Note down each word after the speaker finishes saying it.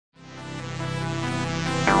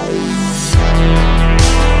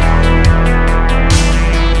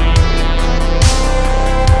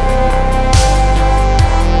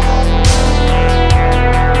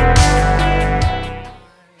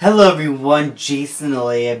everyone, Jason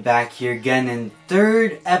Alea back here again, and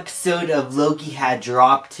third episode of Loki had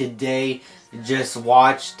dropped today. Just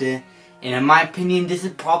watched it, and in my opinion, this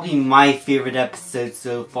is probably my favorite episode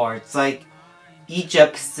so far. It's like each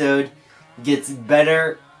episode gets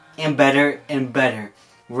better and better and better,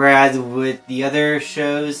 whereas with the other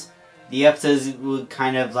shows, the episodes would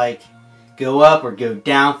kind of like go up or go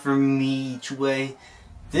down for me each way.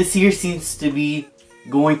 This here seems to be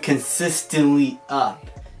going consistently up,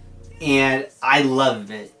 and I love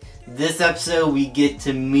it. This episode we get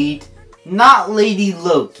to meet not Lady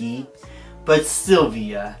Loki, but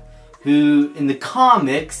Sylvia, who in the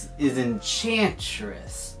comics is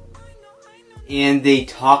Enchantress. And they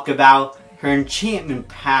talk about her enchantment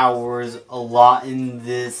powers a lot in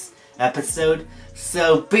this episode.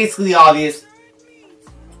 So basically obvious,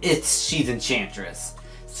 she's Enchantress.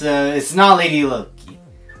 So it's not Lady Loki,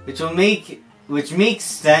 which makes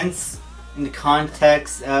sense in the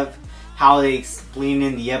context of how they explain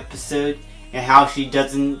in the episode and how she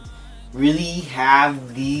doesn't really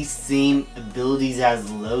have these same abilities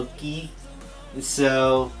as Loki.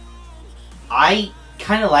 So I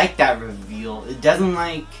kind of like that reveal. It doesn't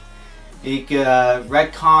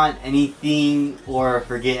retcon anything or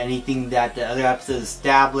forget anything that the other episodes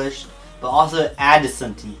established, but also add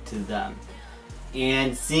something to them.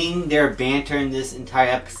 And seeing their banter in this entire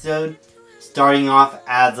episode, starting off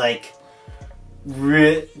as like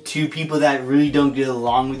two people that really don't get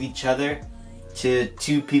along with each other, to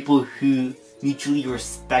two people who mutually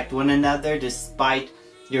respect one another despite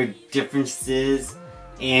their differences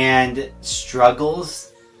and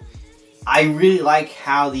struggles. I really like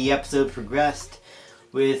how the episode progressed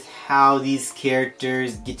with how these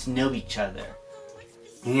characters get to know each other.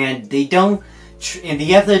 And the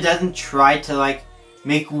episode doesn't try to like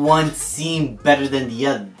make one seem better than the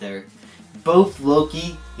other. Both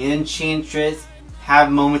Loki and Enchantress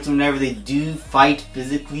have moments whenever they do fight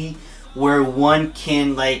physically where one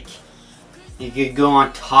can could go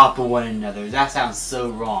on top of one another. That sounds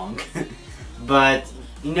so wrong. But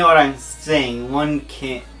you know what I'm saying. One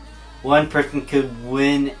person could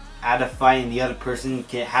win at a fight and the other person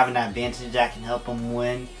can have an advantage that can help them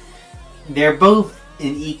win. They're both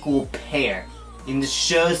an equal pair. And the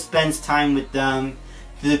show spends time with them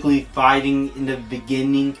physically fighting in the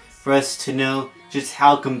beginning for us to know just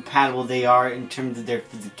how compatible they are in terms of their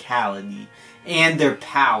physicality and their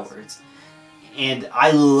powers. And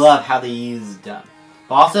I love how they used them.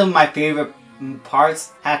 But also my favorite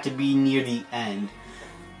parts have to be near the end.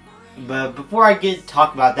 But before I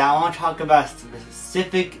talk about that, I want to talk about a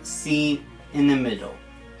specific scene in the middle.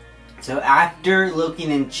 So after Loki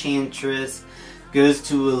and Enchantress goes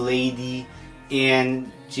to a lady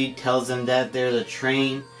and she tells them that there's a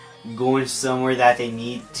train going somewhere that they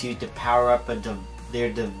need to power up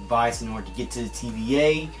their device in order to get to the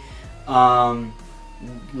TVA.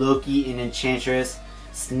 Loki and Enchantress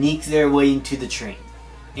sneaks their way into the train.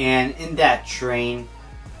 And in that train,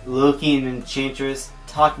 Loki and Enchantress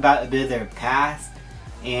talk about a bit of their past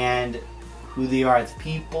and who they are as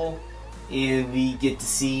people. And we get to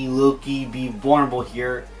see Loki be vulnerable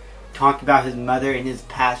here, talk about his mother and his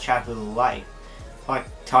past chapter of life.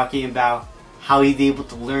 Talking about how he's able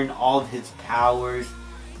to learn all of his powers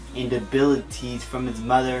and abilities from his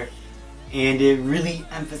mother, and it really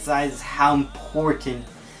emphasizes how important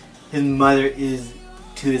his mother is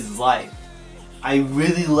to his life. I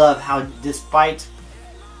really love how, despite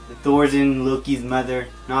Thor's and Loki's mother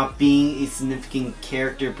not being a significant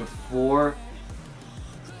character before,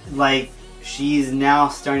 she is now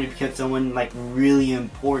starting to become someone really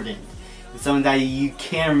important, and someone that you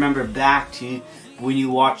can remember back to when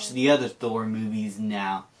you watch the other Thor movies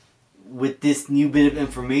now. With this new bit of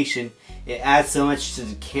information, it adds so much to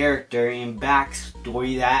the character and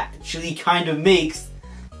backstory that actually kind of makes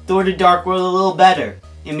Thor the Dark World a little better.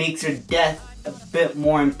 It makes her death a bit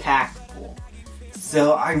more impactful.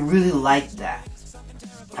 So I really like that.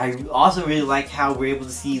 I also really like how we're able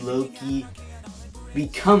to see Loki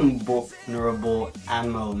become vulnerable at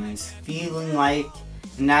moments, feeling like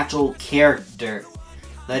a natural character,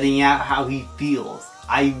 letting out how he feels.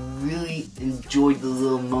 I really enjoyed the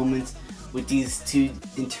little moments with these two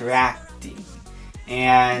interacting,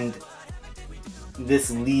 and this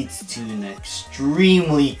leads to an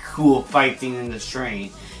extremely cool fight scene in the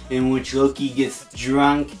train, in which Loki gets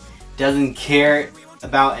drunk, doesn't care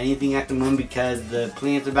about anything at the moment because the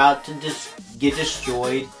planet's about to just get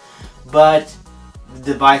destroyed, but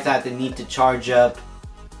the device that they need to charge up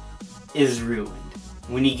is ruined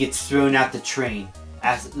when he gets thrown out the train,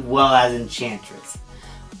 as well as Enchantress.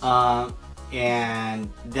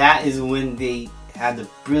 And that is when they had the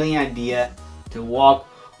brilliant idea to walk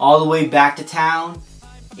all the way back to town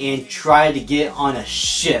and try to get on a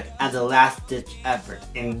ship as a last-ditch effort.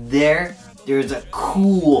 And there's a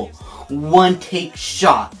cool one-take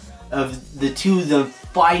shot of the two of them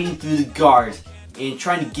fighting through the guards and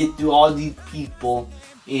trying to get through all these people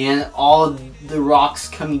and all the rocks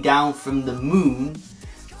coming down from the moon,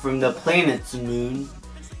 from the planet's moon,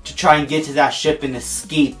 to try and get to that ship and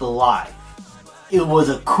escape alive. It was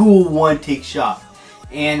a cool one-take shot.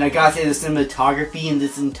 And I gotta say, the cinematography in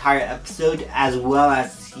this entire episode, as well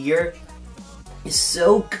as here, is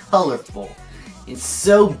so colorful. It's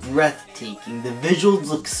so breathtaking. The visuals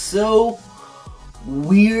look so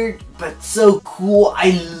weird, but so cool.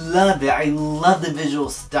 I love it. I love the visual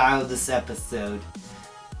style of this episode.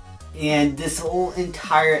 And this whole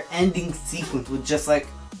entire ending sequence was just like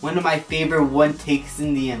one of my favorite one-takes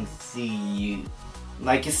in the MCU.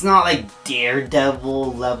 Like, it's not like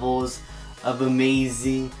Daredevil levels of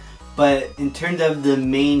amazing, but in terms of the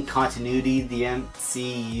main continuity, the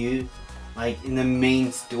MCU, like in the main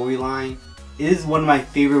storyline, it is one of my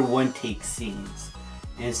favorite one-take scenes.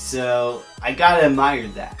 And so, I gotta admire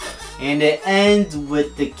that. And it ends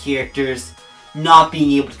with the characters not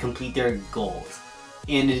being able to complete their goals.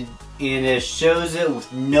 And it shows it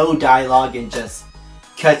with no dialogue and just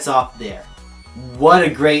cuts off there. What a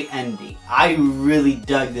great ending. I really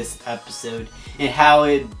dug this episode and how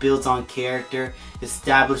it builds on character,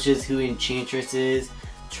 establishes who Enchantress is,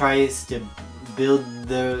 tries to build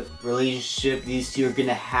the relationship these two are going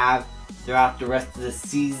to have throughout the rest of the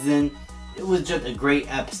season. It was just a great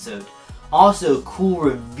episode. Also, a cool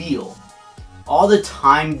reveal. All the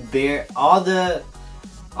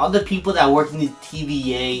people that work in the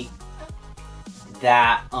TVA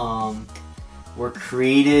that were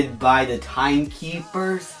created by the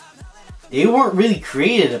Timekeepers, they weren't really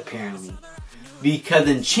created apparently, because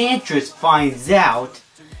Enchantress finds out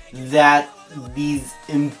that these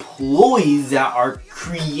employees that are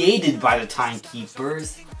created by the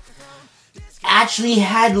Timekeepers actually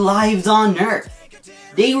had lives on Earth.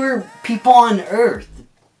 They were people on Earth,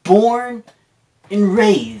 born and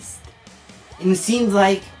raised. And it seems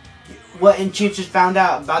like what Enchantress found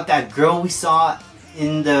out about that girl we saw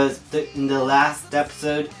in the last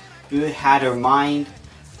episode, who had her mind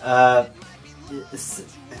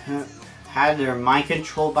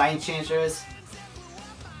controlled by Enchantress.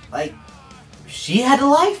 Like, she had a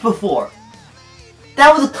life before.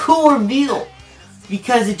 That was a cool reveal,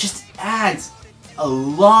 because it just adds a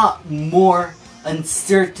lot more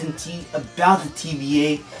uncertainty about the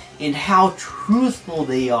TVA and how truthful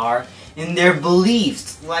they are in their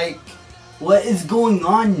beliefs. Like, what is going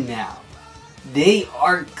on now? They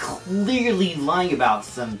are clearly lying about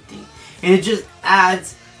something, and it just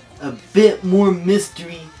adds a bit more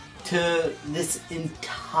mystery to this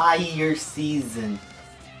entire season.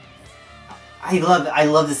 I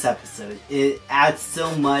love this episode. It adds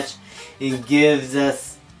so much and gives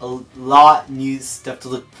us a lot of new stuff to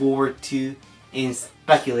look forward to and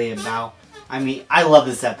speculate about. I mean, I love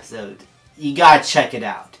this episode. You gotta check it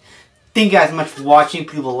out. Thank you guys so much for watching.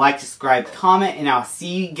 Please like, subscribe, comment, and I'll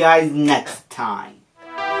see you guys next time.